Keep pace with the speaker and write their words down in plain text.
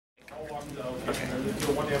Okay.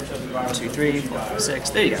 1, 2, 3, 4, 5, 6.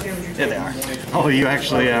 There you go. There they are. Oh, you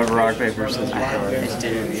actually have rock, paper, scissors, I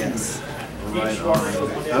do, yes. Right on.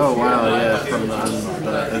 Oh, wow, yeah, from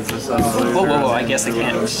is this unglued? Whoa, I guess I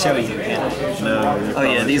can't show you, can I? No. Oh,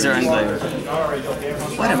 yeah, these are unglued.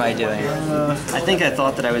 What am I doing? I think I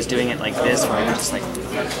thought that I was doing it like this, where I was just like,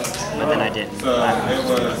 but then I didn't.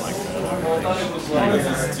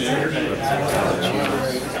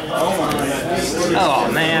 Oh,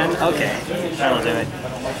 man. Okay. That'll do it.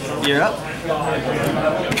 You're up.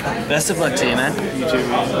 Best of luck to you, man. You too,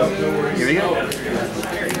 man. Here we go.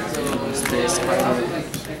 This I'm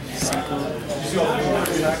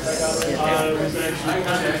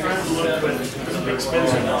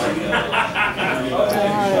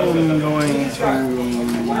going to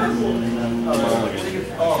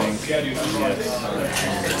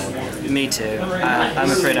Me too. I'm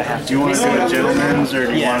afraid I have to. Do you want to go to Gentleman's or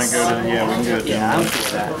do you want to go to? Yeah, we can go to. Yeah, I'm cool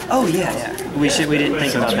with that. Oh yeah. We didn't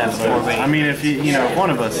think about that before. I mean, if if one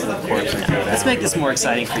of us, of course, would go down. Let's make this more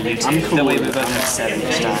exciting for you too. I'm cool. That way we both have 7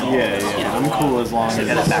 each time. Yeah. I'm cool as long as. I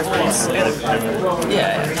got it backwards.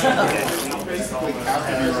 Yeah. Okay.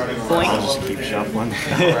 Boink. I'll just keep shuffling.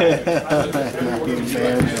 Not even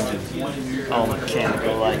fans. All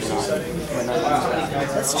mechanical like.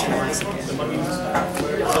 Let's try this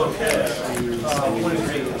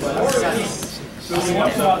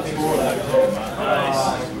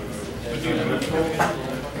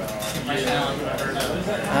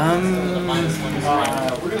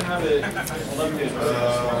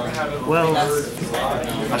well,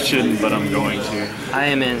 I shouldn't, but I'm going to. I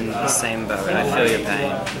am in the same boat. I feel your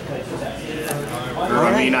pain. Or,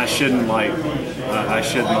 I mean, I shouldn't, I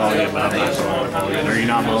should mulligan, but I'm not going to mulligan. Are you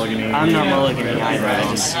not mulliganing? I'm not mulliganing either. Right.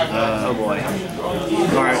 I just, oh boy.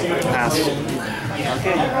 Alright, pass.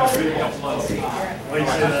 Okay.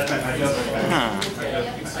 Huh.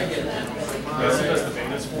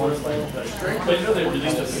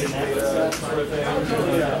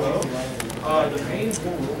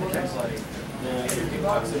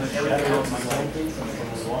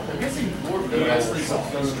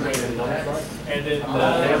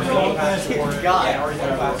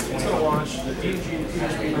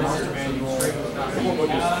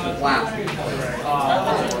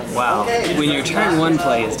 Wow. When your turn 1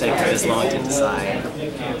 play is taking this long to decide.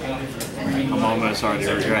 I'm almost already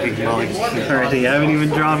regretting mulligan already. I haven't even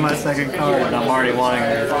drawn my second card and I'm already wanting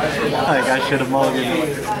to, I should have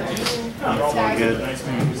mulliganed. That's all good.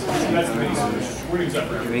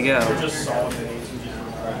 Here we go.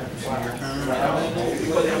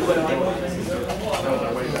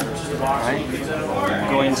 Alright.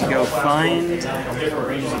 Going to go find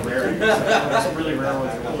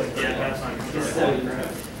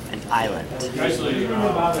an island.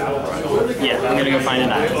 Yeah, I'm gonna go find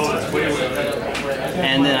an island.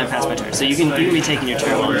 And then I pass my turn. So you can be taking your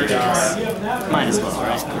turn while I'm doing this. Might as well,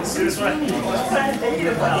 right?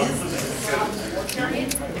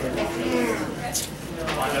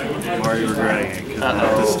 I'm already regretting it because I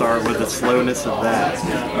have to start with the slowness of that.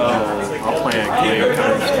 Oh, I'll play a game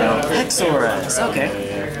card spell. Hexauras, okay.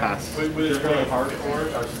 Yeah, pass.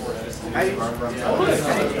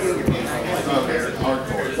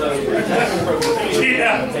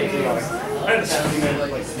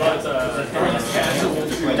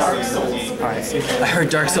 Alright, I heard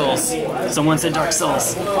Dark Souls. Someone said Dark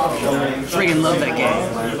Souls. Friggin' love that game.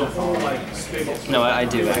 No, I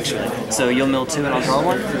do actually. So you'll mill 2 and I'll draw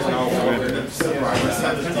 1?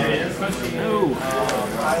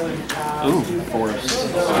 Ooh, Forest.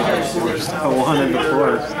 I wanted the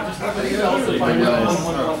forest.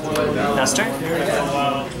 That's turn?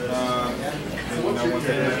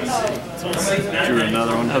 Drew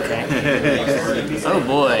another one. Okay. Oh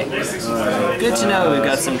boy. Good to know we've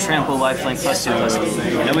got some trample lifelink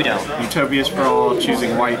 +2/+2. No, we don't. Utopia's for all,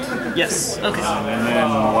 choosing white. Yes. Okay. And then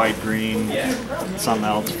white, green, something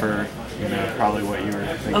else for, probably what you were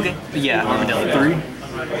thinking. Okay. Yeah, Armadillo. 3?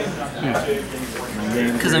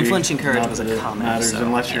 Because I'm flinching courage was a comment. Matters So,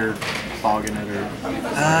 unless you're fogging it or.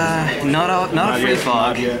 Not a free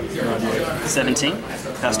fog. Not yet. 17.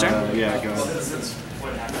 Custer. Yeah, go ahead.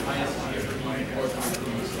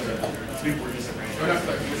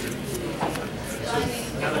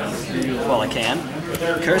 While I can.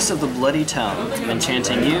 Curse of the Bloody Tome. I'm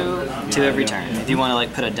enchanting you 2 every turn. If you want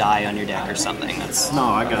to put a die on your deck or something, that's No,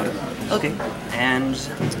 I got it. okay. And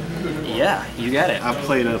yeah, you got it. I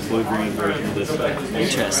played a blue-green version of this deck.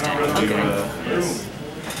 Interesting. Okay.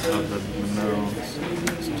 Of the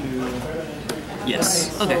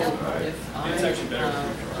Yes. Okay.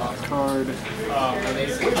 Card.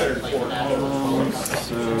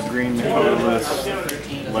 So green colorless,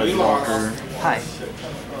 Ledgewalker. Hi.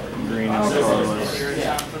 Green and colorless.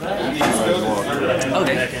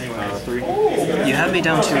 Okay. 3. You have me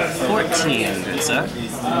down to 14, good sir.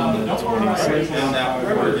 26.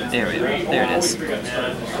 There we go. There it is.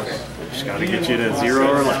 Just gotta get you to 0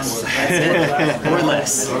 or less. That's it. Or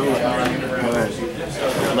less. Go ahead.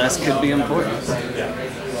 Less could be important.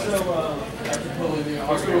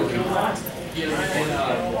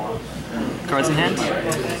 Cards in hand? I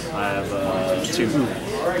have 2.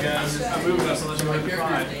 I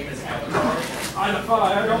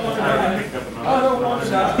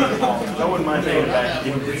wouldn't mind taking it back.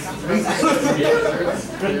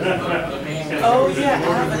 Oh yeah,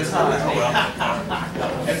 Avatar.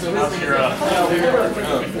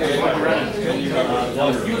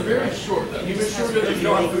 You were very short. You were short that you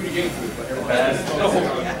know how food you get food.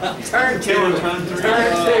 Turn 2. Turn 2.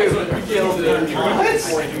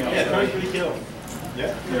 Kill.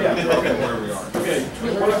 Yeah. Okay, where we are. Okay.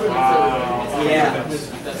 Yeah.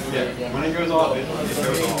 When it goes off, it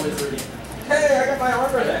goes off. Hey, I got my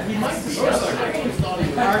armor back. He might be. I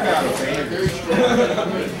got it.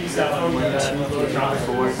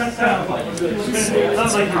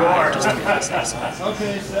 Sounds like you are.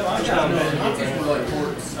 Okay,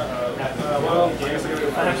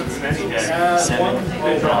 Seven,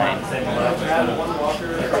 9.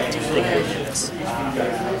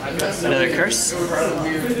 Another curse.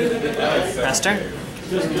 Master.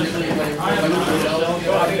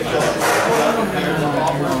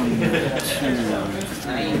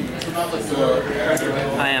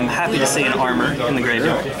 I am happy to see an armor in the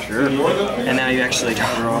graveyard. Sure. And now you actually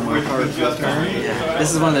Draw my cards this turn. Yeah.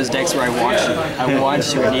 This is one of those decks where I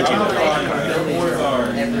watch you and need you to draw the card.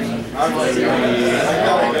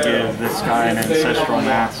 I'll give this guy an ancestral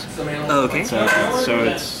mask. Oh, okay. So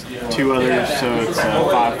it's 2 others, so it's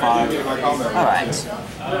 5/5. Alright.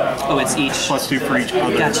 Oh, it's each. +2 for each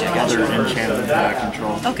other, Gotcha. other enchantment that I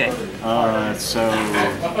control. Okay. So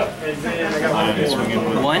I'm swinging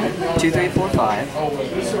with 1, 2, 3, 4, 5.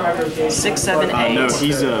 6, 7, 8. no,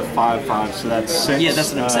 he's a 5/5, so that's 6. Yeah,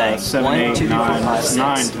 that's what I'm saying. 7, 1, 8, 2, 3, 4, 9. 5, 6.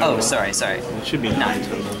 9 total. Oh, sorry. It should be 9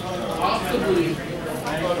 total.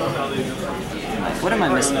 What am I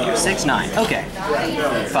missing here? 6, 9. Okay.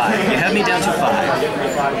 5. You have me down to 5.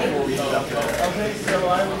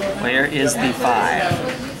 Where is the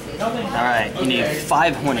 5? Alright, you need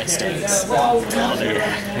 5 Hornet Stakes.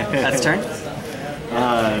 That's turn?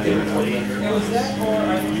 I'll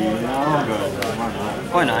go.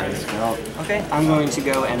 Or not. Okay, I'm going to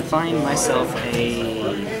go and find myself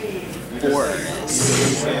a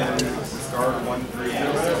forest.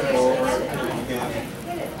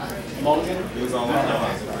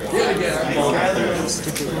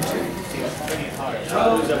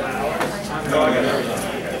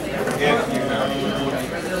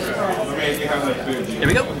 There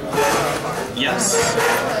we go. Yes.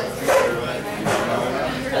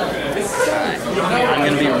 I'm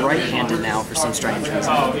going to be right-handed now for some strange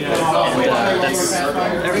reason. And that's...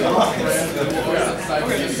 There we go.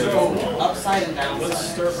 Upside and down.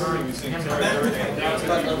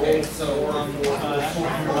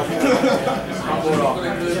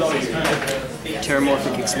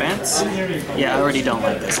 Terramorphic Expanse? Yeah, I already don't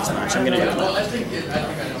like this as much. I'm going to do it left.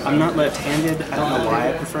 I'm not left-handed. I don't know why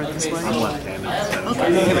I prefer it this way. I'm left-handed.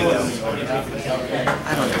 Okay, here we go.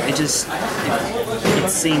 I don't know. It just... It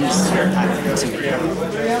seems... to me.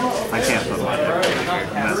 I can't put my deck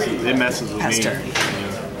here. It messes with Pass me. turn.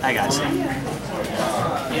 I got you.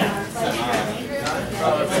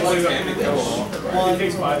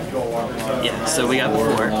 Yeah, so we got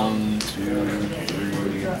 4. 1, 2,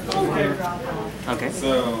 3, 4. Okay. So,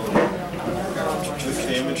 this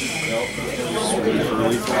damage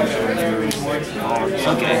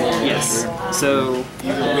Okay, yes. So,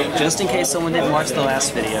 just in case someone didn't watch the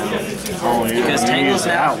last video, because Tangle's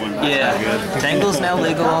now, Tangle's now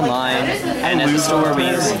legal online, and at the store we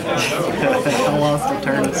use. I lost a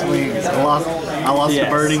turn of swings. I lost the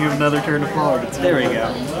burning of another turn of cards. There we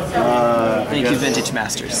go. Thank you, Vintage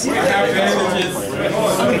Masters.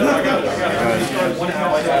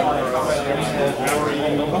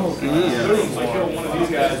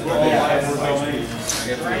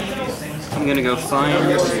 I'm gonna go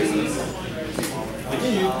find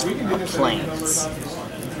planes.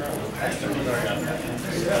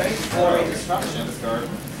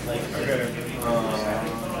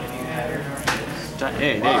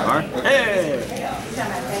 Hey, there you are. Hey!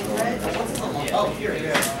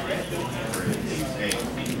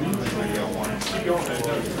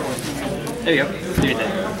 There you go. Do your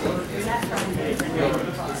thing.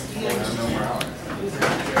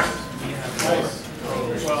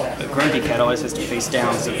 The grumpy cat always has to face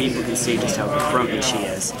down so people can see just how grumpy she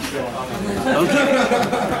is. this. Okay.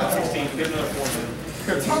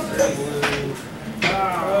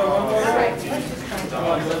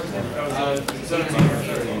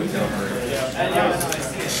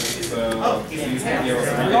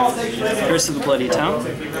 Curse of the Bloody Tongue.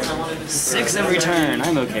 6 every turn.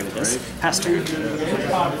 I'm okay with this. Pass turn.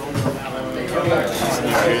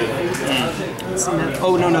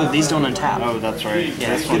 Oh, no, these don't untap. Oh, that's right.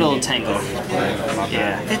 Yeah, good old Tangle.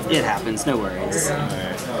 Yeah, it happens, no worries.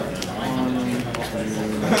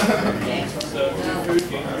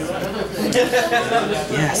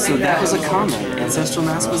 Yeah, so that was a common. Ancestral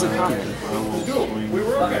Mask was a common.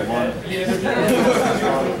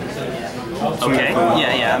 Okay,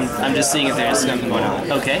 yeah, I'm just seeing if there's something going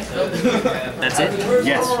on. Okay, that's it?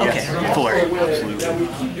 Yes. Okay, 4.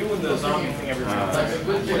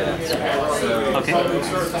 Okay.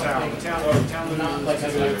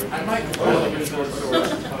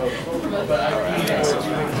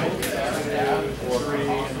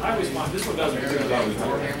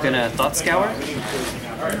 Gonna Thought Scour.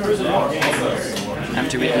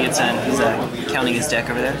 After reading its end, he's counting his deck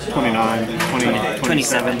over there. 29,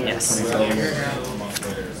 27, yes.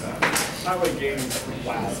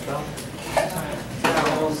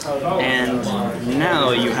 And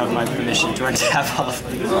now you have my permission to untap off.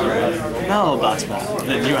 No, Boxball,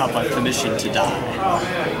 then you have my permission to die.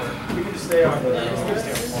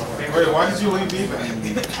 Wait, why did you leave defense?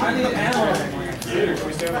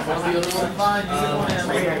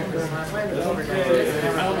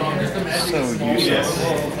 So useless.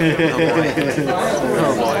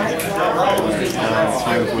 Oh boy.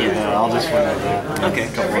 I'll just win over that. Okay.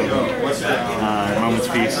 Moment's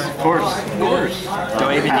Peace. Of course. Do I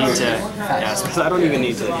even need to ask? Because I don't even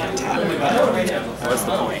need to tap. What's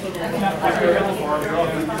the point?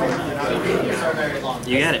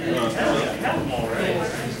 You get it.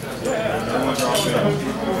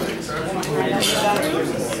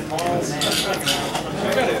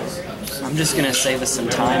 I'm just gonna save us some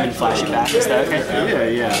time and flash it back. Is that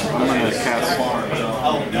okay? Yeah. I'm gonna cast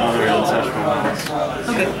another Ancestral Mask.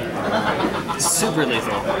 Okay. Super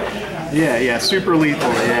lethal. Yeah, super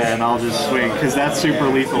lethal, yeah, and I'll just swing, because that's super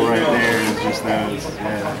lethal right there, is just those,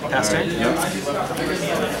 yeah. Pass turn? Yep.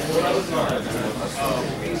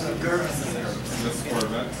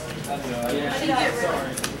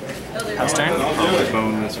 Pass turn? I'll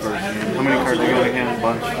bone this first. How many cards are you going to hand? A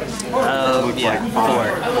bunch? Looks Yeah, like 4.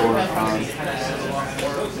 4 or 5.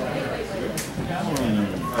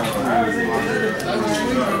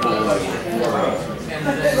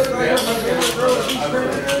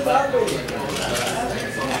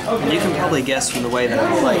 You can probably guess from the way that I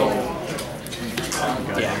play.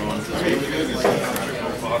 Yeah.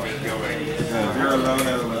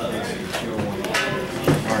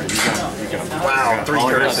 Wow, 3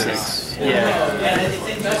 curses. Yeah.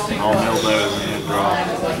 I'll mill those and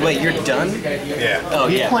draw. Wait, you're done? Yeah. Oh,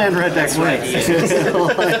 He's yeah. playing red deck right. wins.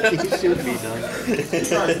 Like, he should be done.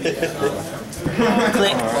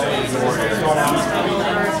 Click.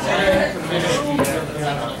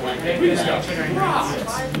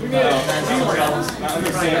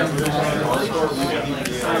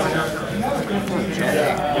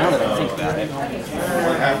 Now that I think about it,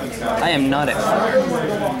 I am not at 4.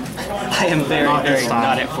 I am very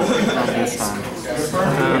not at 4. Not this time.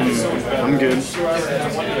 I'm good.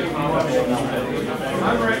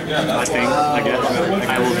 I guess.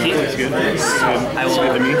 I will keep. It's good.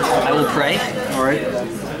 I will pray. All right.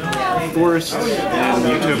 Forest and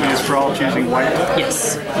Utopias for all, choosing white.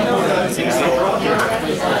 Yes.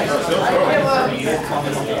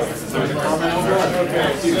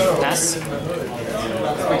 Pass.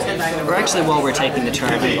 Or actually, while we're taking the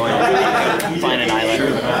turn, I'm going to find an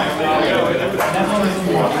island.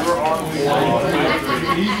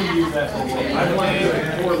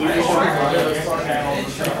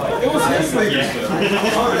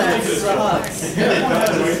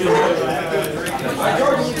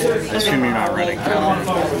 I assume you're not running.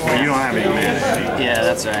 Well, you don't have any mana. Yeah,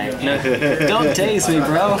 that's right. No, don't tase me,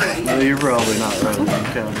 bro. No, you're probably not running.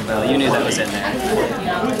 Well, you knew that was in there.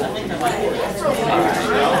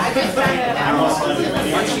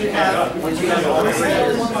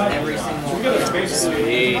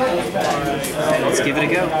 Sweet. Let's give it a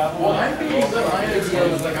go.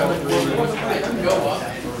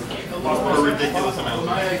 A ridiculous amount.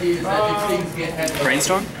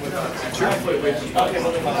 Brainstorm? Sure.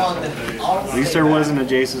 At least there wasn't a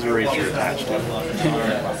Jace's Eraser attached to it.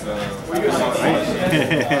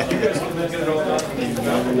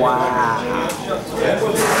 Wow.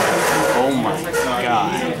 Oh my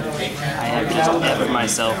god. I have just effed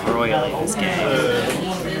myself royally in this game.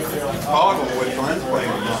 toggle with Glenn's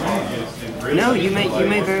playing. No, you may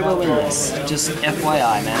very well win this. Just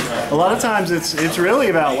FYI, man. A lot of times it's really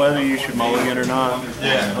about whether you should mulligan or not.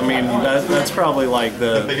 Yeah. I mean that's probably like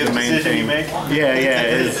the biggest main decision thing. you make? Yeah,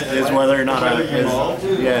 is whether or not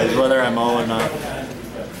is whether I mull or not.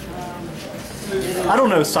 I don't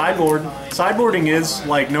know, sideboard. Sideboarding is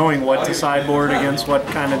like knowing what to sideboard against what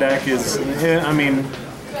kind of deck is. I mean,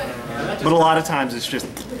 but a lot of times it's just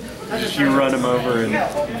you run them over and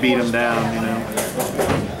beat them down, you know.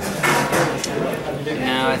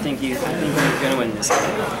 No, I think you're gonna win this game.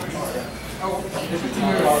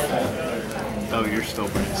 Oh, you're still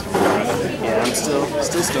brainstorming, right? Yeah, I'm still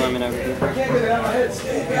storming over here.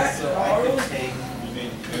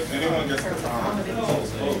 If anyone gets the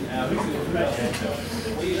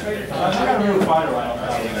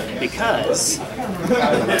Because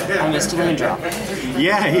I missed a land drop.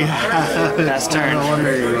 Yeah. Last turn. I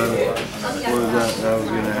wonder what was that was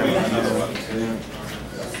gonna happen.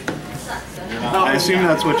 I assume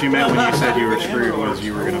that's what you meant when you said you were screwed, was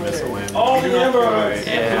you were gonna miss a land.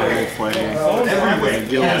 Yeah, play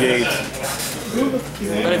Guild Gates.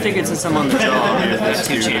 But I figured since I'm on the draw, there's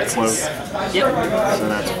 2 chances. Yep. So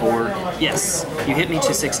that's 4. Yes. You hit me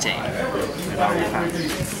to 16.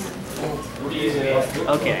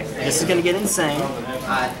 Okay. This is gonna get insane.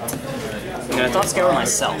 I'm gonna thought scour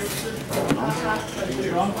myself.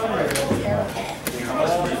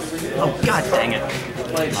 Oh god dang it.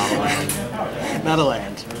 Not a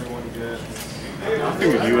land. I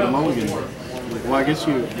figured you would have mulliganed. Well, I guess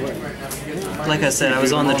you. Like I said, I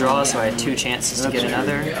was on the draw, so I had 2 chances to get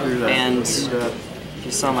another. And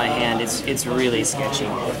you saw my hand, it's really sketchy.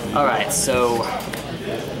 Alright, so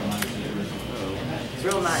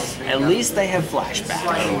at least they have flashback.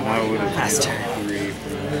 I would have Past turn. 3.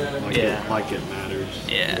 Like it matters.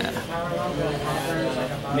 Yeah.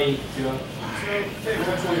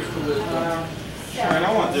 Man,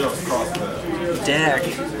 I want Joe to cross that. Deck.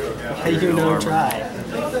 Why you no try?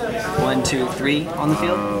 1, 2, 3 on the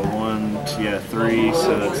field? 3.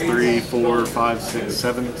 So that's 3, 4, 5, 6,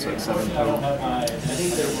 7. So it's 7 total. And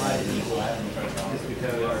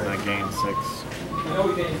I gained 6.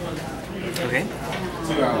 Okay.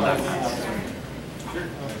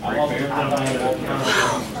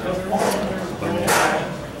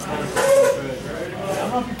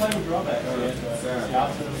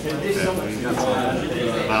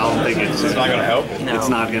 I don't think it's not going to help? No. It's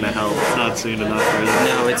not going to help. It's not soon enough, really.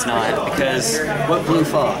 No, it's not, because what blue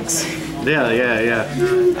fogs? Yeah.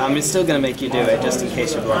 It's still gonna make you do it, just in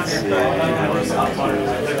case you're blind.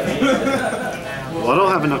 Well, I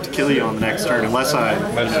don't have enough to kill you on the next turn unless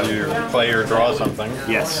Unless you play or draw something.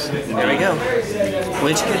 Yes. There we go.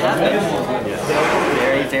 Which could happen. Yes.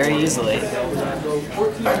 Very, very easily.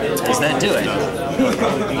 Does that do it?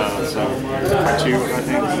 So 2, I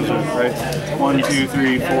think, right? 1, 2,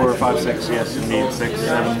 3, 4, 5, 6. Yes, indeed. 6,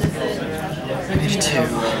 7. 2.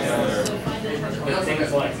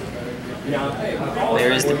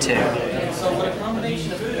 There is the 2.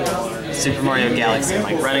 Super Mario Galaxy,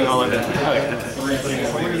 like running all over the place.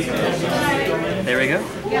 There we go.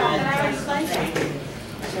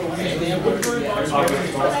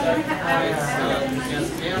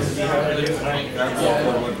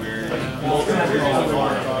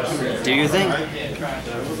 Do your thing.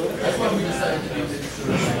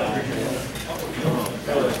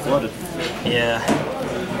 Flooded. Yeah.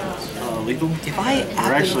 Legal? If I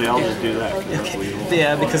Or actually, I'll just do that because it's legal.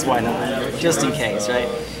 Yeah, because why not? Just in case, right?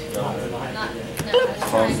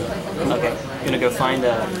 Okay, gonna go find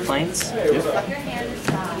planes.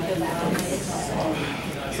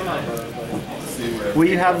 Well,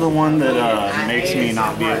 you have the one that makes me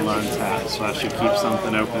not be able to untap, so I should keep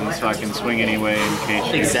something open so I can swing anyway in case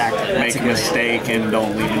you make a mistake and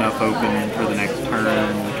don't leave enough open for the next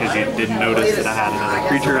turn because you didn't notice that I had another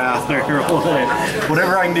creature out there.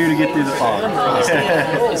 Whatever I can do to get through the fog.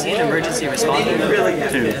 Is he an emergency responder? Really?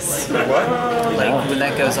 2. What? Like when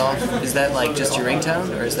that goes off, is that like just your ringtone,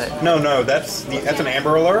 or is that? No, that's an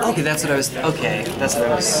Amber Alert. Okay, that's what I was. Okay, that's what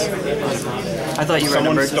I was. I thought you were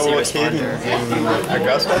Someone an emergency stole a kid responder. in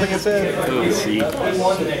Augusta, I think it said. See.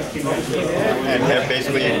 And yeah,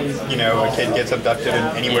 basically, a kid gets abducted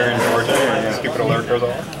anywhere in Georgia and a stupid alert goes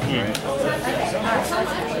off.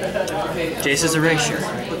 Jace's erasure.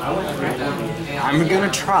 I'm gonna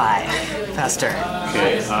try. Fast turn.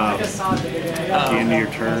 Okay, at the end of your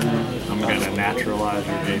turn, I'm going to naturalize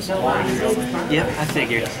your Jason. Yep, I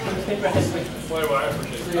figured.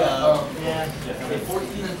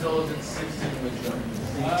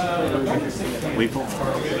 Lethal.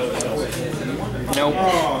 Nope.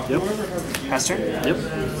 Yep. Pass turn? Yep.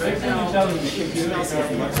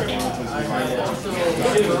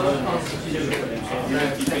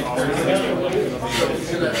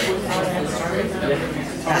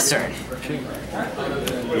 Pass turn.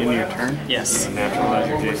 In your turn? Yes.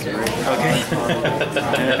 Naturalizer Jason Ray. Okay.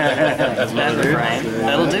 That'll, Brian.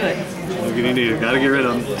 That'll do it. What can you do? Gotta get rid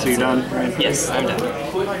of them. So you're done, Brian? Yes, I'm done.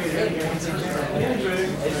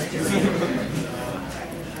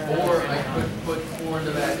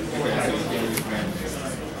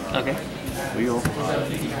 Okay. Wheel.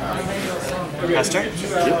 Pass turn?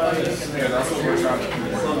 Yep.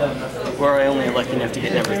 Where I only lucky enough to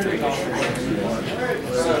hit number 3.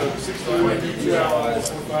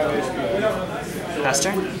 Pass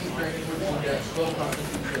turn?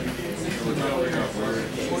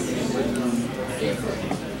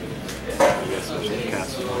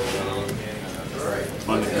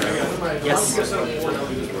 Yes.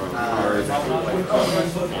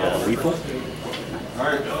 Lethal.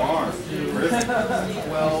 Alright, farm.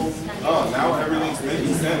 Oh, now everything's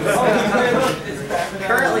making sense.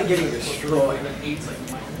 Currently getting destroyed.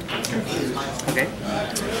 Okay.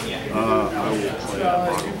 I will play that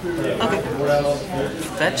bottle. Okay.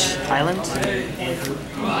 Fetch, Island.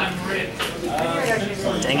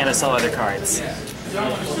 Dang it, I saw other cards.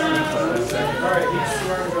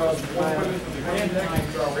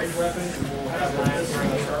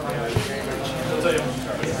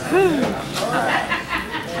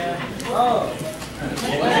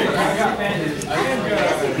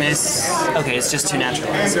 Miss. Okay, it's just 2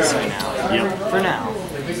 naturalizers right now. Yep. For now.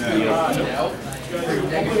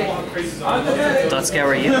 Thought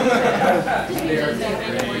scour you?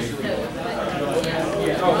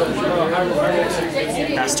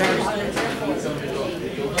 Pass turn?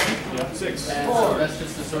 6. That's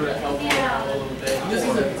just to sort of help you out a little bit.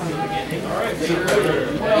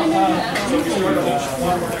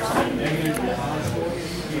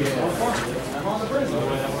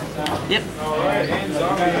 Yep.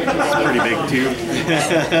 It's pretty big too.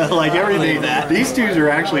 Like everything. These twos are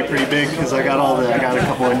actually pretty big because I got I got a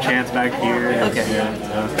couple enchants back here. Okay. Yeah,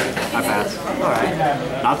 so I pass. Alright.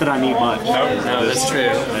 Not that I need much. No, that's true.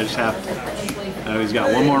 I just have to. Oh, he's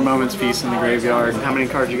got one more moment's peace in the graveyard. How many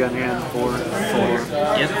cards you got in hand? 4? 4.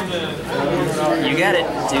 Yep. You got it.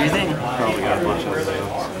 Do your thing. Probably got a bunch of those.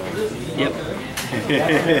 Yep.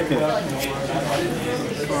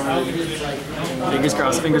 Fingers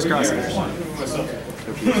crossed, fingers crossed.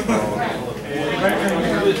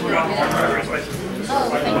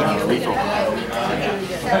 Lethal.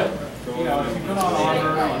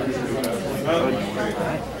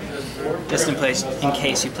 Just in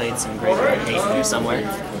case you played some graveyard hate through somewhere.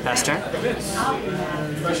 Pass turn.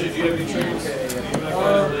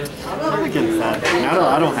 I'm against that.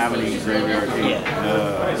 I don't have any graveyard hate.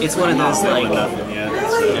 Yeah. It's one of those like nothing yet.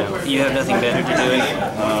 you have nothing better to do,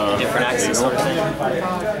 different access sort of thing.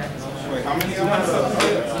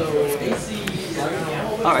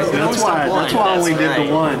 Alright, That's why I only did the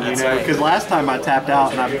one, you know, because last time I tapped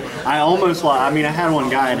out and I almost lost. I mean, I had one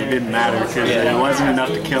guy and it didn't matter because it wasn't enough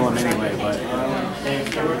to kill him anyway, but.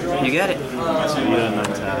 You got it. So you didn't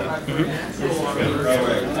untap.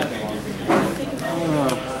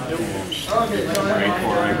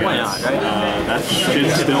 Why not, right? That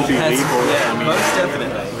should still be lethal. Yeah, most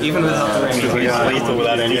definitely. Even without the ring. It's lethal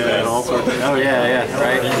without anything. Yeah, all sorts of, oh yeah,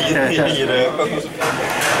 right. You know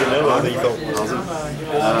lethal.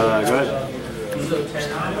 Go ahead.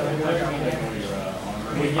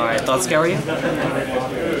 Alright, thoughts scour you?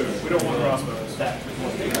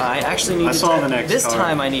 I actually need I to saw tap. the next This card.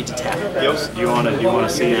 time I need to tap. Yep. You want to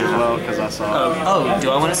see it as well? Because I saw it. Oh, do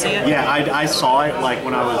I want to see it? Yeah, I saw it like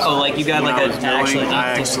when I was. Oh, like you got when like I a was actually.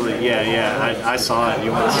 I saw it.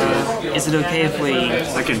 You want to see it? Is it okay if we?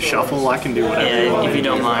 I can shuffle. I can do whatever. Yeah, if you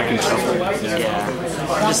don't mind. I can shuffle. Yeah.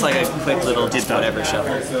 Just like a quick little did whatever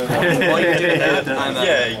shuffle. While you're doing that, I'm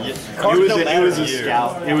Yeah, it was a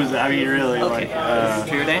scout. It was. I mean, really Okay. like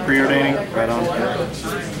Preordain? preordaining. Right on.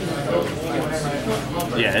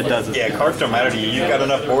 Yeah, it doesn't. Yeah, cards don't matter to you. You've got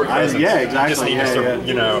enough board presence. Yeah, exactly. You just need to,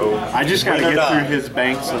 you know. I just got to win or get die. through his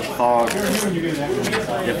banks of fog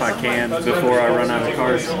if I can before I run out of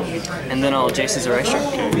cards. And then I'll Jason's Erasure.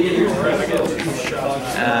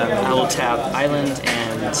 I will tap Island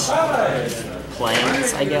and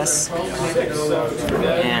Plains, I guess.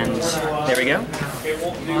 And there we go.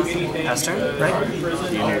 Pass turn, right?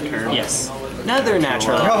 In your turn. Yes. Another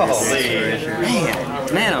natural. Holy.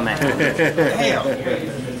 Man, oh man.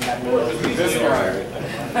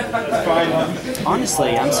 Fine.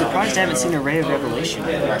 Honestly, I'm surprised I haven't seen a Ray of Revelation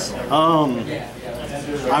yet.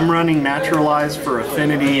 I'm running naturalized for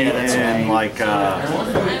affinity and like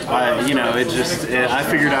you know, I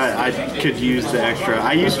figured I could use the extra.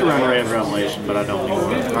 I used to run Ray of Revelation, but I don't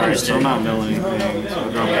anymore. All right, so I'm not milling anything. So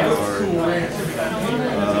I'll draw my card.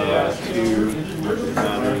 2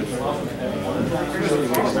 matters.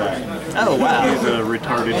 Oh wow! He's a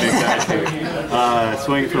retarded big guy too.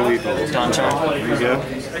 Swing for lethal. Dawn Charm. There you go.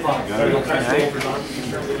 Got it. Okay.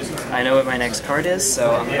 I know what my next card is,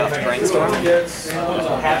 so I'm about to brainstorm. Good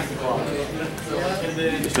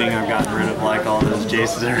thing I've gotten rid of like all those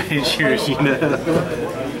Jace's erasures, you know.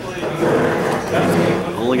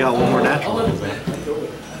 Only got one more natural.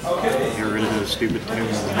 Get rid of those stupid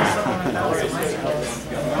tunes.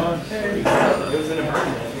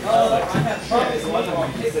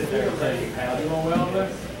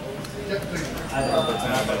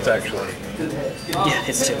 It's actually. Yeah,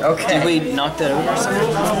 it's 2. Okay. Did we knock that over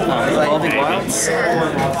somehow? Evolving Wilds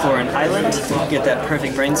for an island. Get that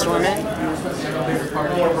perfect brainstorm in.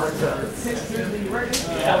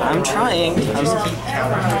 I'm trying.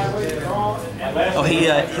 Oh,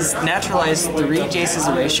 he's naturalized 3 Jace's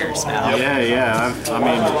erasures now. Yeah. I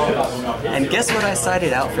mean, and guess what I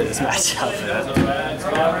cited out for this matchup?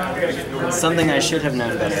 Something I should have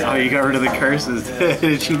known better. oh, you got rid of the curses.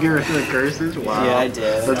 Did you get rid of the curses? Wow. Yeah, I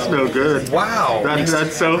did. That's no good. Wow.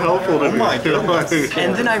 That's so helpful to me. my goodness.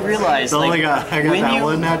 And then I realized, I like, got that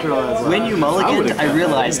one naturalized. when you mulliganed, I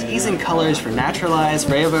realized he's in colors for Naturalize,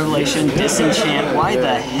 Ray of Revelation, Disenchant. Why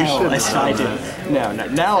the hell did I do? No,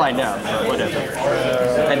 now I know. Whatever.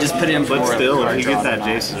 I just put in for But still, card if you get draw. that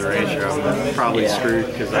Jace's erasure, I'm probably screwed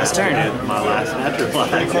because I started my last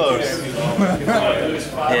naturalized. Pretty close.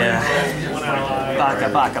 Yeah. Baka.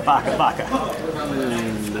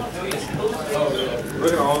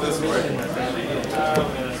 Look at all this work.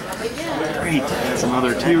 Great. That's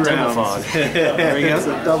another 2 Double rounds. fog. There we go. It's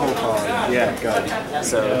a double fog. Yeah, got it.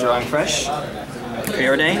 So drawing fresh.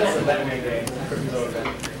 Preordain.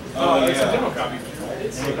 Oh, yeah. It's a demo copy.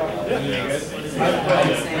 Just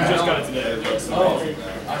got it today.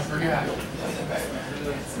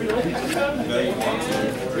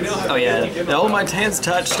 Oh yeah. Oh, my hand's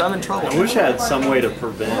touched. I'm in trouble. I wish I had some way to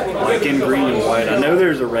prevent, like in green and white. I know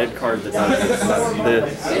there's a red card that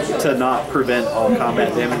does to not prevent all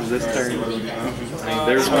combat damage this turn. I mean,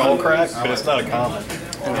 there's Skull crack, but it's not a common.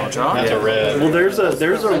 And I'll draw. That's a red. Well, there's a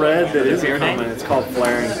red that is a Preordain? common. It's called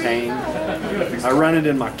Flaring Pain. I run it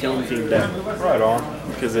in my Killing Team deck Right on.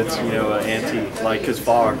 because it's, you know, an anti, like, because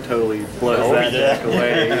fog totally blows Oh, that yeah. deck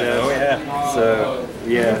away. You know? Oh yeah. So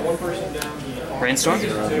yeah. Brainstorm.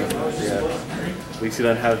 Yeah. At least you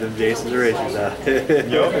don't have them Jason's erasures out.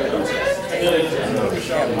 Yup.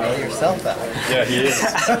 Know yourself out. Yeah, he is.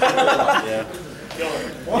 Yeah.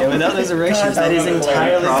 Yeah, without those erasures, that is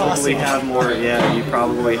entirely You probably possible. have more. Yeah, you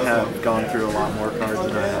probably have gone through a lot more cards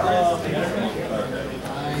than I have.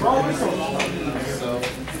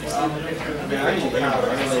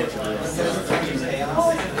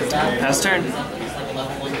 Pass turn.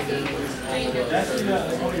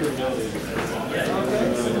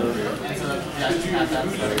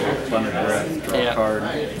 Abundant Breath, draw a Yeah. card.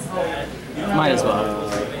 Might as well.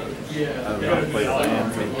 I've not played a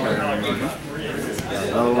land, maybe turn.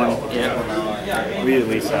 Another one. Yeah. We at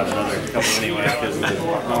least have another couple anyway because of the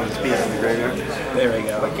moment's piece in the graveyard. There we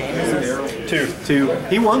go. 2.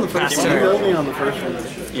 He won the first one. He Faster. wrote me on the first one.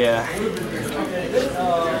 Yeah.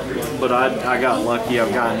 But I got lucky.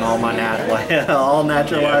 I've gotten all my all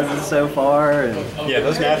naturalizes so far. And Yeah,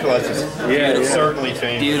 those naturalizers certainly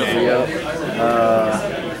changed. Beautiful.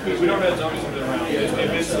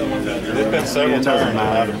 There's been several it doesn't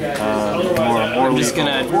times. matter. More I'm just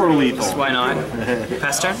gonna. more lethal. Why not?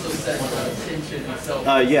 Pass turn.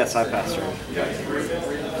 Yes, I passed her.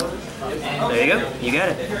 There you go. You got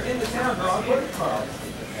it.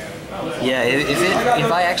 Yeah,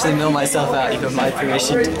 if I actually mill myself out, you have my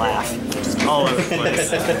permission to laugh. Just all over the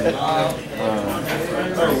place.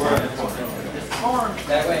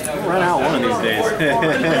 Run out one of these days.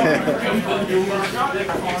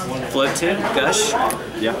 Float 2, Gush.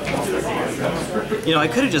 Yeah. You know, I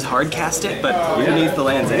could have just hard cast it, but underneath the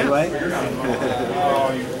lands anyway. 1,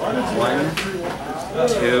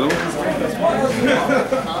 2.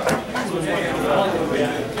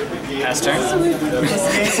 Pass turn.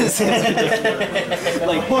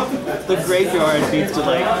 Like, the graveyard needs to,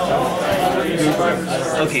 like...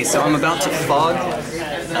 Okay, so I'm about to fog,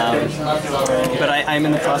 but I'm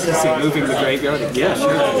in the process of moving the graveyard. Yeah,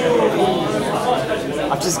 sure.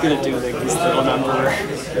 I'm just gonna do like this little number.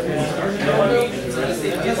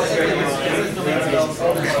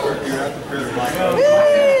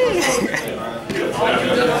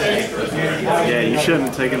 Yeah, you shouldn't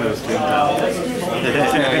have taken those tunes out.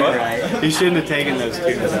 Right. You shouldn't have taken those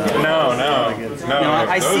tunes out. No. No,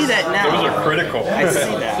 I see that now. Those are critical. I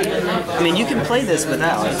see that. I mean, you can play this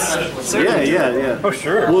without. Yeah. Oh,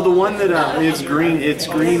 sure. Well, the one that it's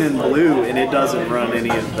green and blue, and it doesn't run any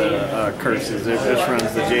of the curses. It just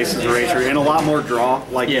runs the Jason's Erasure and a lot more draw,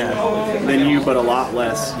 like than you, but a lot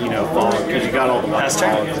less, fog because you got all the white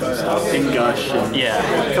fogs and stuff. And Gush and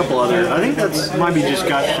a couple other. I think that's might be just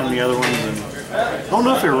Gush and the other ones. And I don't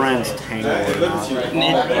know if it runs Tangle or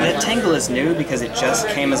not. That Tangle is new because it just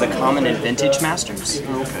came as a common in Vintage Masters.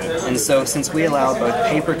 Okay. And so since we allow both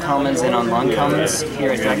paper commons and online commons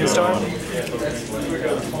here at Dragon Star.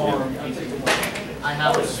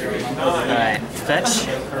 Alright, fetch.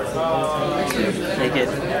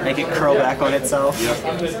 Make it curl back on itself.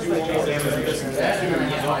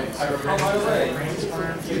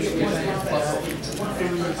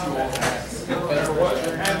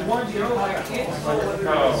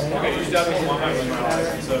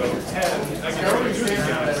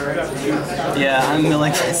 Yeah, I'm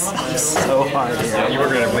milling myself so hard here. You were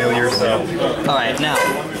going to mill yourself. Alright, now.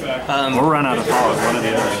 We'll run out of fog, one or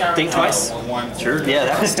the other. Think twice? Sure. Yeah,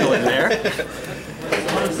 that was still in there.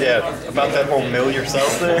 Yeah, about that whole mill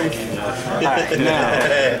yourself thing. Alright,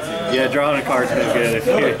 now. Yeah, drawing a card's no good if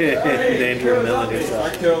you're in danger of milling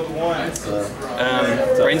yourself.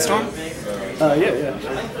 Brainstorm?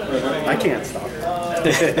 Yeah. I can't stop.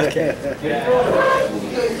 Okay.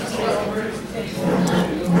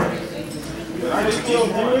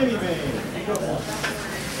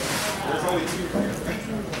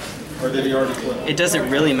 Or did he already flip? It doesn't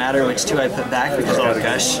really matter which two I put back because I'll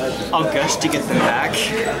gush to get them back.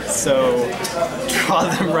 So draw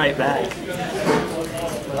them right back.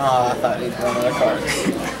 I thought he'd run out of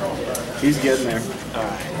cards. He's getting there.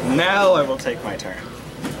 Alright, now I will take my turn.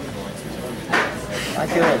 I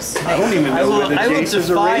don't even know whether I will Jason's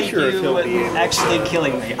defy Erasure if he'll be you able actually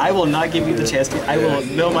killing me. I will not give you the chance to. I will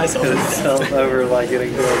mill myself to death. Self over like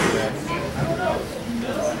getting killed.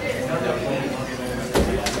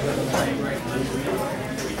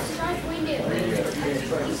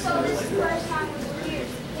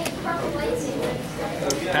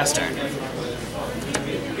 Pass turn.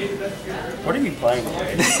 What are you playing?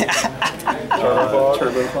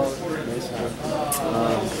 Turbo Fog.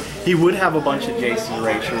 He would have a bunch of Jason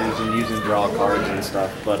Erasures and using draw cards and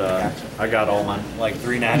stuff, but I got all my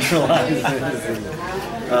 3 naturalizes.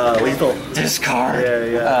 Lethal. Discard.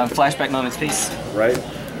 Yeah. Flashback moments, please. Right?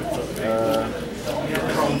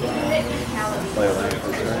 Play a land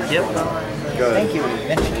for turn. Yep. Go ahead. Thank you.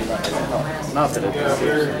 Eventually run out of cards. Not that it does.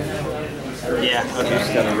 Yeah. I'm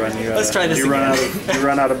just gonna run you out. Let's try this you again. You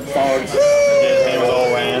run out of fogs. He was all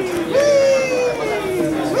land.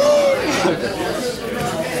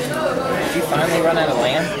 Did you finally run out of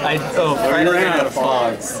land? Finally ran out of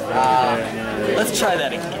fogs. Let's try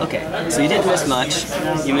that again. Okay, so you didn't miss much.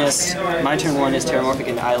 You missed my turn 1 is Terramorphic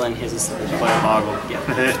and Island. His is Boggle. Yeah.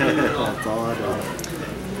 That's all I do.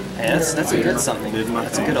 Hey, that's a good something.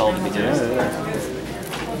 That's a good all to be doing.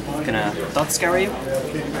 Gonna thought scour you.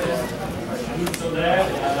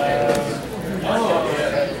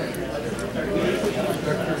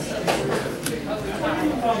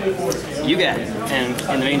 You got it. And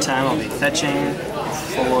in the meantime, I'll be fetching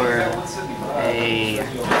for a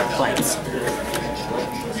plains.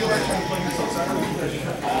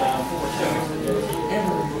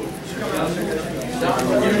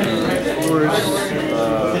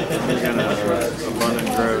 Abundant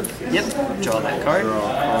Growth. Yep. Draw that card. Draw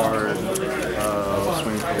a card.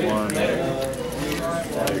 Swing for 1.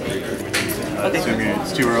 Assuming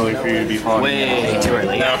it's too early for you to be hogging. Way too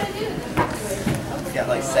early. No. We got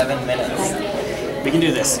like 7 minutes. We can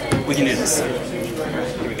do this. We can do this.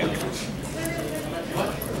 Here we go.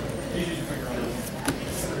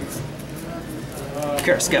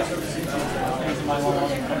 Curse, go.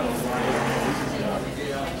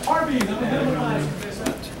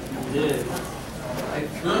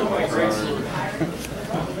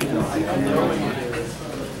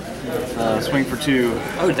 Swing for 2.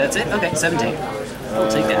 Oh, that's it? Okay, 17. I'll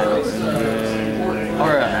take that.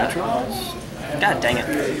 Or Naturals? God dang it.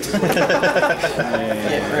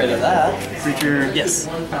 Get rid of that. Creature. Yes.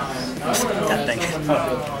 God dang it.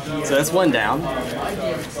 So that's 1 down.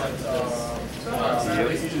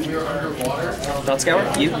 Thought Scour,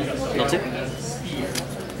 you. Mill 2.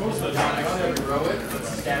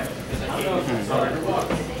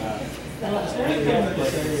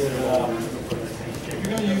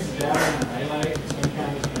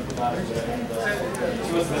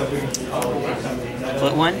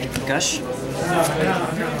 Flip 1, Gush.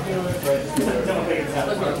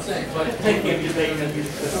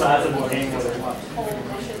 sizable game with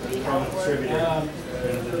from the distributor.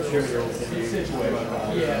 And the distributor will send you.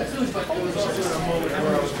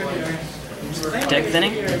 Deck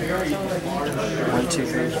thinning. 1, 2,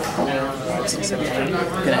 3, 4, 5, 6, 7, 8.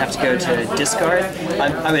 Gonna have to go to discard.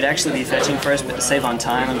 I would actually be fetching first, but to save on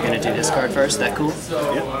time, I'm gonna do discard first. That cool?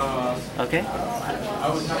 Yep. Okay.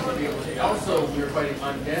 Also, we were fighting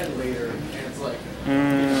undead later, and it's like.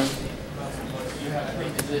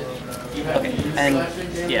 Okay, and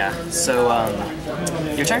yeah, so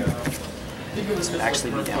your turn. This would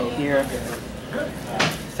actually be down here.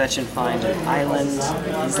 Fetch and find an island.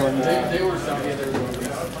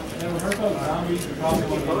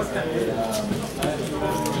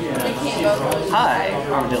 Hi,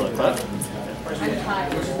 Armadillo Club.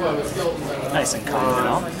 Nice and calm and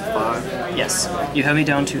all. 5. Yes, you have me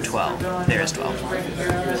down to 12. There is 12. Go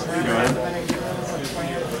ahead.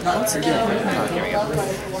 Once again, here we go.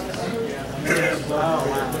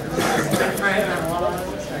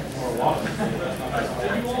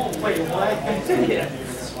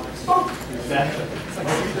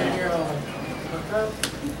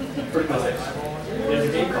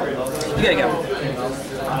 You gotta go.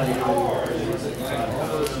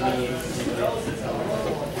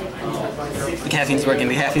 The caffeine's working,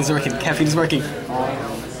 the caffeine's working, the caffeine's working.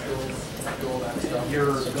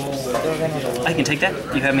 I can take that.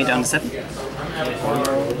 You have me down to 7?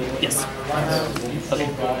 Yes. Okay.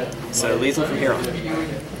 So lethal from here on.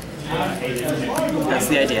 That's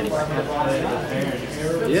the idea anyway.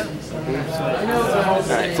 Yeah.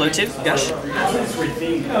 Alright, flow 2, Gush.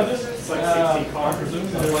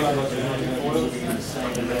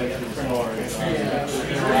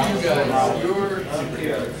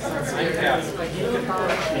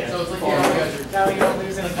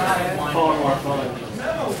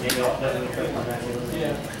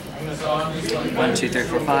 One, 2, 3,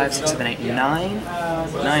 4, 5, 6, 7, 8, 9.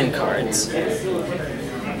 9 cards.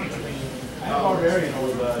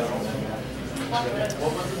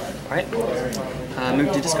 Alright.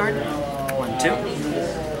 Move to discard. 1, 2.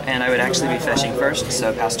 And I would actually be fetching first,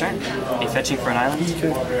 so pass turn. Be fetching for an island.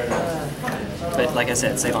 But like I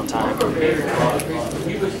said, save on time. Oh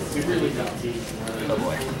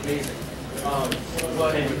boy.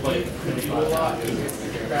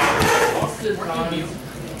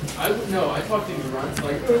 I talked to you runs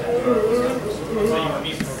like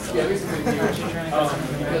yeah, basically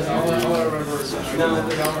because all I remember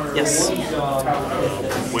Yes.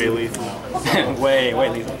 Way lethal. way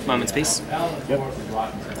lethal. Moment's peace. Yep.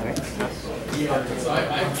 Okay. so I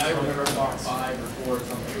remember about 5 or 4 or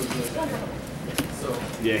something. So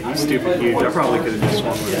Yeah, he's stupid huge. I probably could have just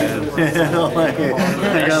swung with him. Like, I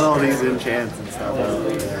got all these enchants and stuff out.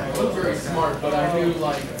 I was very smart, but I knew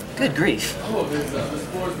like Good grief. oh, there's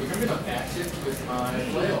spores, but I'm gonna match it with my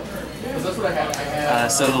flail. Because that's what I had.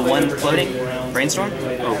 So the one floating, Brainstorm?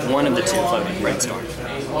 Or one of the 2 floating, Brainstorm. A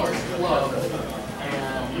large club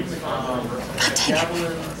and God dang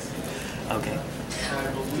it. Okay. and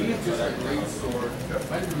I believe just a great sword.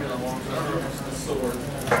 Might have been a long time. I don't know if it's the sword.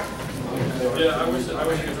 Yeah, I wish you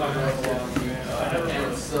could talk about it.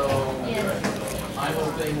 And so my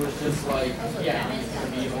whole thing was just like, yeah, it's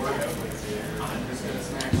gonna be more. I'm just gonna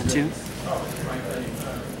smash 2.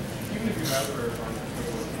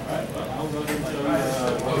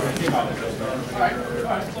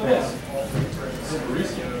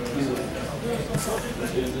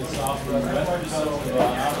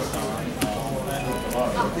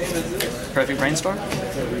 Perfect Brainstorm?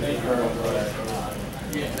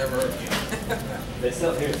 Yeah, never. They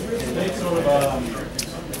sell here. They sort of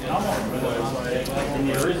in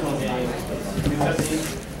the original game,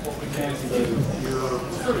 what we can see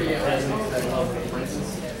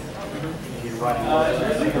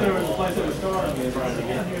there was a place that was starting to trying to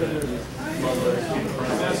get here.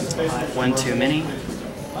 1 too many.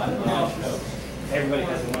 Everybody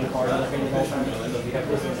has one card on the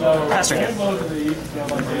Pass turn again.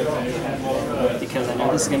 Because I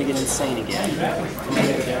know this is going to get insane again.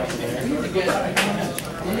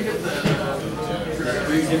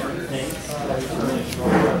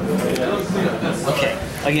 Okay,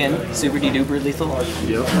 again, super de-duper lethal.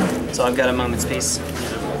 Yep. So I've got a moment's peace.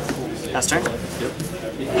 Pass turn. Yep.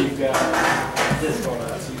 You've got this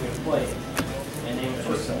card, so you can play it. And name it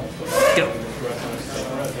yourself. Go.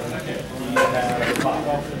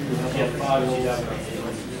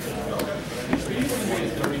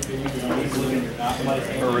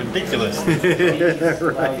 Ridiculous.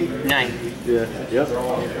 Right. 9. Yeah. Yep.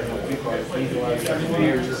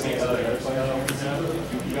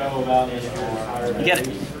 You get it.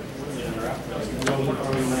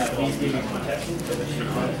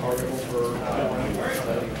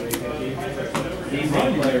 These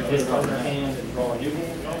players hit on their hand and draw a new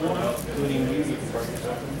one, including you can break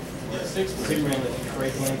yourself. 6 man that you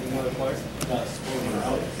trade hands with another player.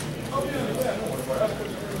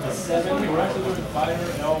 A 7, we're actually looking at fighter,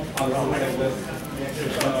 elf,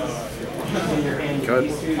 in your hand. Good.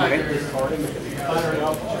 Fighter,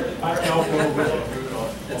 elf,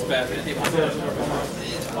 that's bad.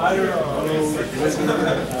 Fighter,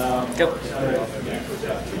 Go.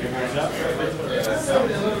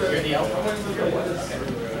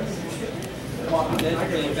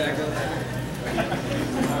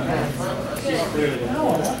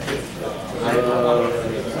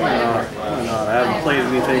 I haven't played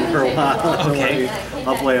anything for a while. Okay.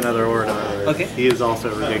 I'll play another Order. Okay. He is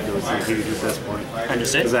also ridiculously huge at this point.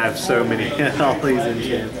 Understood. Because I have so many all these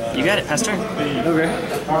enchants. You got it. Pass turn. Okay.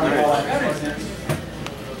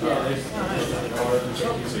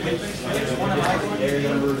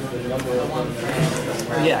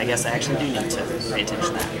 Yeah, I guess I actually do need to pay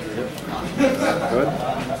attention to that. Good.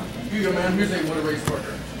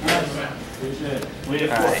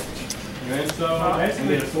 Alright.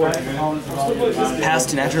 Pass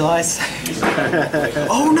to naturalize.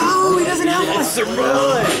 Oh no, he doesn't have one!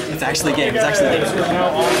 It's actually game, it's actually game.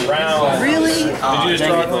 Really? Oh, Did you just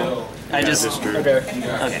dang draw it. I just...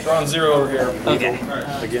 Okay. Drawing 0 over here. Okay.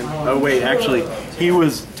 Again. Oh wait, actually, he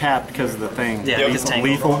was tapped because of the thing. Yeah, because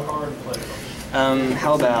tangle. Lethal.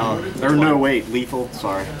 How about... Or no, wait, lethal.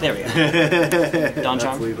 Sorry. There we go. Dawn That's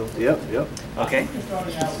Charm. lethal. Yep, yep. Okay.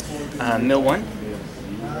 Mill 1.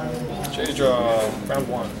 Jay draw round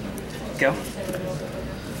 1. Go.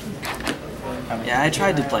 Yeah, I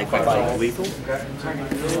tried to play quickly. Lethal.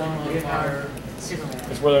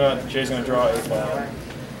 It's whether or not Jay's going to draw a fog.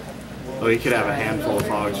 Oh, he could have a handful of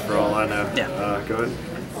fogs for all I know. Yeah. Go ahead.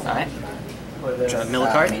 Alright. Mill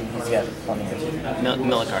a card? He's got plenty of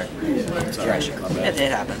Mill a card.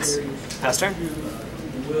 It happens. Pass turn?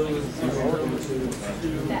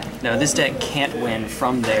 No, this deck can't win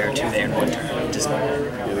from there to there in one turn. Just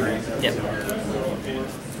yep.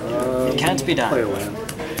 It can't be Play a done. land.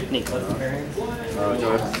 Neat. Go ahead.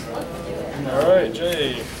 Alright,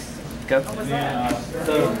 Jay. Go.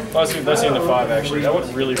 That's the end of 5 actually. That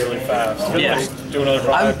went really, really fast. Yeah. Just do another 5.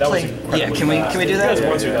 I'm That was playing. incredibly Yeah, can we do fast. that?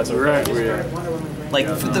 Once you, that's Right. okay. Like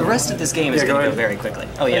for the rest of this game is Yeah, going go to go ahead. very quickly.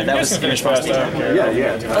 Oh yeah, that You was guys in can finish response fast. to I don't care.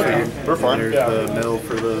 Yeah. Okay. We're fine. There's Yeah. the mill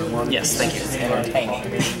for the one. Yes, thank you. entertaining.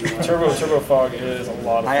 Turbo Fog is a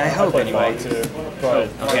lot of fun. I hope play anyway. Fog too, but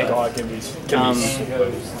Okay. God, it can be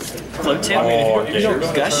Float 2. I mean, if you don't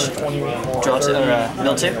go Gush. turn 21, Draw 2. 30,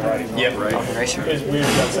 Mill 2. Yep. Right. Erasure. it's weird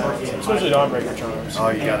that sense. Especially Dawnbreaker terms. Oh,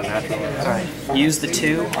 you got a natural one. Alright. Use the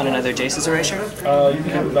 2 on another Jace's Erasure. You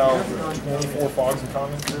can have about 24 fogs in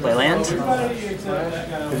common. Play land. You got,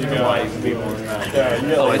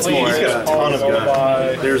 Oh, it's more. He's got a ton of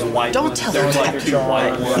guns. There's white. Don't tell her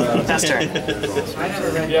that. Pass turn.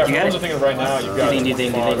 Yeah, You for got those it? are thinking right now, you've got You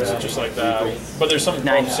think. fogs just like that. But there's some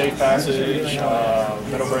 9. safe passage,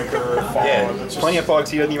 Meadowbreaker, fog. Yeah, it's just, plenty of fogs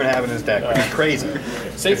he doesn't even have in his deck, which is crazy.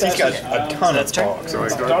 safe He's got passage. a ton of that's turn. fogs.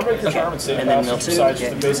 Dawnbreaker Charm and Safe And then mill Passage, two, besides yeah.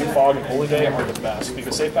 just the basic fog and Holy Day, are the best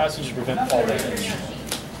because Safe Passage prevent all damage.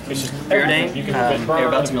 It's just Preordain, you can prevent burn, you're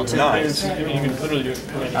about to mill you 2. can Nice. you can literally do it.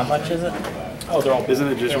 How much is it? Oh, they're all. Isn't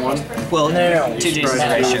it just one? Well, No. 2 Jace's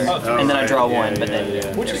Erasure. And then I draw 1, but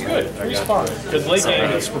then... Which is good. Three's fine. Because late game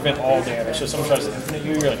is prevent all damage. So someone tries to infinite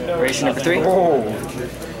you, you're like, no. Erasure number 3. And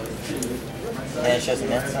it's just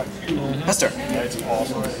an instant. Pass turn. It's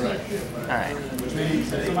awesome. Alright.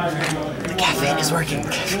 The caffeine is working.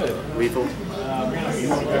 Lethal.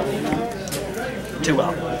 Too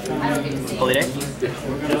well. Holy Day.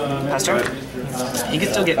 Pass turn. He can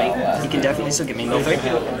still get me. He can definitely still get me. Mill 3.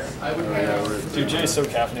 Dude, Jay is so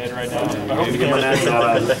caffeinated right now. I hope you Get my can. natural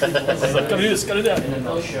one. He's like, gotta do this, gotta do that.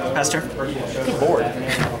 Pass turn. Good lord.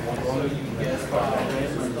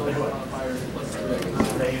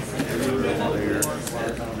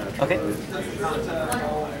 Okay.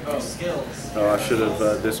 Oh, I should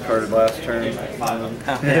have discarded last turn. Oh,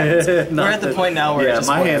 yeah. We're at the point now where Yeah, it just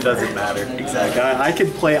my works. hand doesn't matter. Exactly.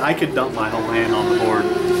 I could dump my whole hand on the board.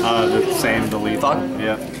 The same, the lethal. Fog?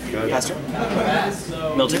 Yeah. Good. Pass turn.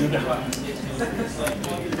 Mill 2.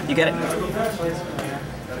 You get it.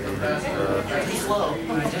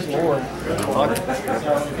 Lord. Fog.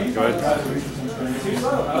 Go ahead.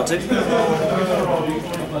 Mill 2.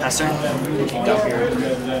 Pass turn.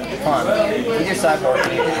 Come on. With your sideboard,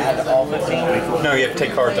 can you add all 15? No, you have to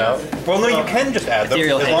take cards out. Well, no, you can just add them.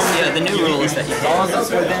 Ethereal as long Haze. as Yeah, the new rule is that you As long can. as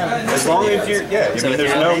it's within. As long as you're, yeah, I So mean, there's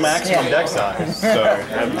Ethereal no Haze? maximum Yeah. deck size, so.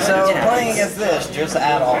 So playing against this, just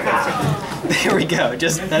add all 15. There we go.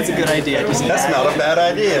 Just that's a good idea. Just That's add- not a bad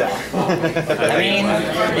idea. I mean,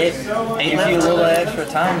 it gives you a little extra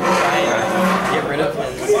time to try and get rid of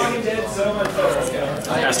his.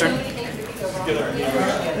 Pass turn.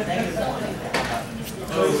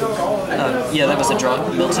 Yeah, that was a draw.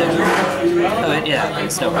 Mill 2. Oh, yeah,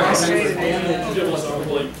 it's no price. Looks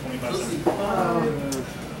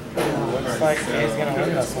like he's gonna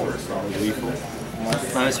win this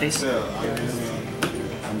one. Lama's face?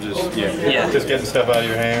 I'm just, Yeah. Just getting stuff out of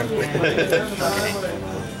your hand.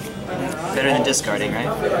 Better than discarding, right?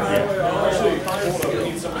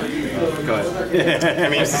 Go ahead. I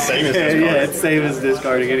mean, it's the same as this Yeah, card. it's same as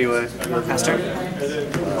discarding anyway. Pass turn.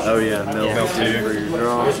 Oh yeah, mill Yeah. 2 for your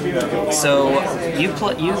draw. So you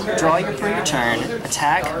draw for your turn,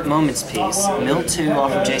 attack Moment's Piece, mill 2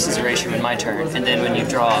 off of Jace's Erasure in my turn, and then when you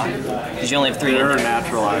draw, because you only have 3 in There are there.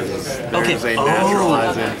 naturalizes. Okay. There's a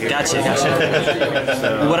naturalize in here. Gotcha.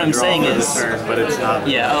 So What I'm draw saying for the is- turn, but it's not.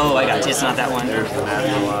 Yeah. Oh, I got you. It's not that one. There's the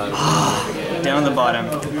naturalize. Down the bottom.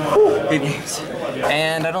 Good games.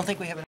 And I don't think we have.